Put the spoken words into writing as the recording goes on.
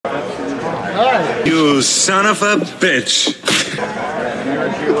Hi. You son of a bitch.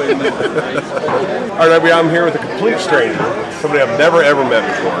 Alright, I'm here with a complete stranger. Somebody I've never ever met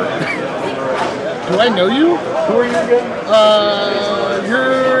before. Do I know you? Who are you again?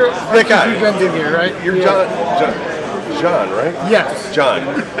 You're That guy. You've been in here, right? You're John, right? Yes.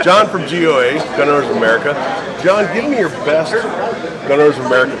 John from GOA, Gun Owners of America. John, give me your best Gun Owners of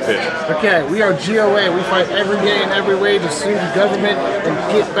America pitch. Okay, we are GOA. We fight every day in every way to sue the government and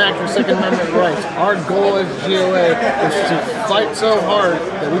get back your Second Amendment rights. Our goal as GOA is to fight so hard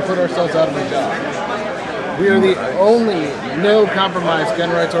that we put ourselves out of a job. We are the only no-compromise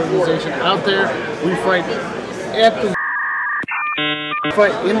gun rights organization out there. We fight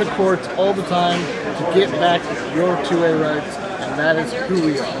in the courts all the time to get back your 2A rights, and that is who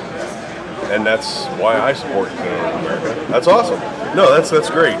we are. And that's why I support Gun Owners of America. That's awesome. No, that's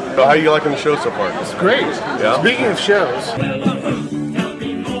great. So how are you liking the show so far? It's great. Yeah? Speaking of shows,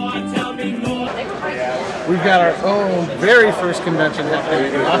 we've got our own very first convention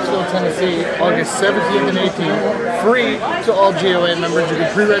happening in Knoxville, Tennessee, August 17th and 18th. Free to all GOA members. You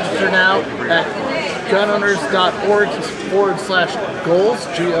can pre-register now at gunowners.org/goals, GOALS.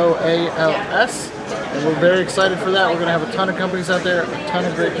 And we're very excited for that. We're going to have a ton of companies out there, a ton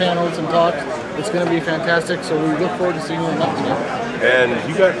of great panels and talks. It's going to be fantastic, so we look forward to seeing you in Knoxville. And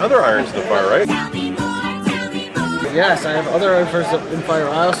you got other irons in the fire, right? Yes, I have other irons in fire.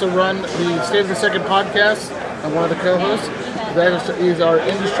 I also run the State of the Second podcast. I'm one of the co-hosts. That is our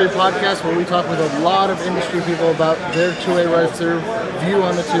industry podcast where we talk with a lot of industry people about their 2A rights, their view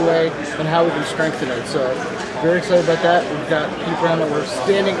on the 2A, and how we can strengthen it. So, very excited about that. We've got Pete Brownell. We're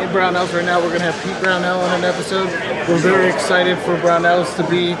standing in Brownells right now. We're going to have Pete Brownell on an episode. We're very excited for Brownells to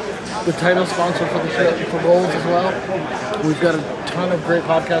be the title sponsor for the show, for Goals as well. We've got a ton of great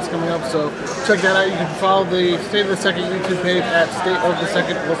podcasts coming up, so check that out. You can follow the State of the Second YouTube page at State of the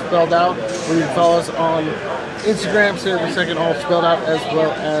Second, all spelled out, or you can follow us on Instagram, State of the Second, all spelled out, as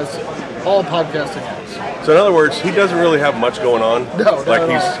well as all podcasting apps. So in other words, he doesn't really have much going on. No, like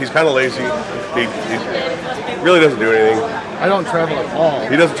he's kind of lazy. He really doesn't do anything. I don't travel at all.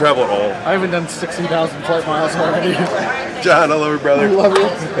 He doesn't travel at all. I haven't done 60,000 flight miles already. John, I love you, brother. I love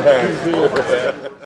you.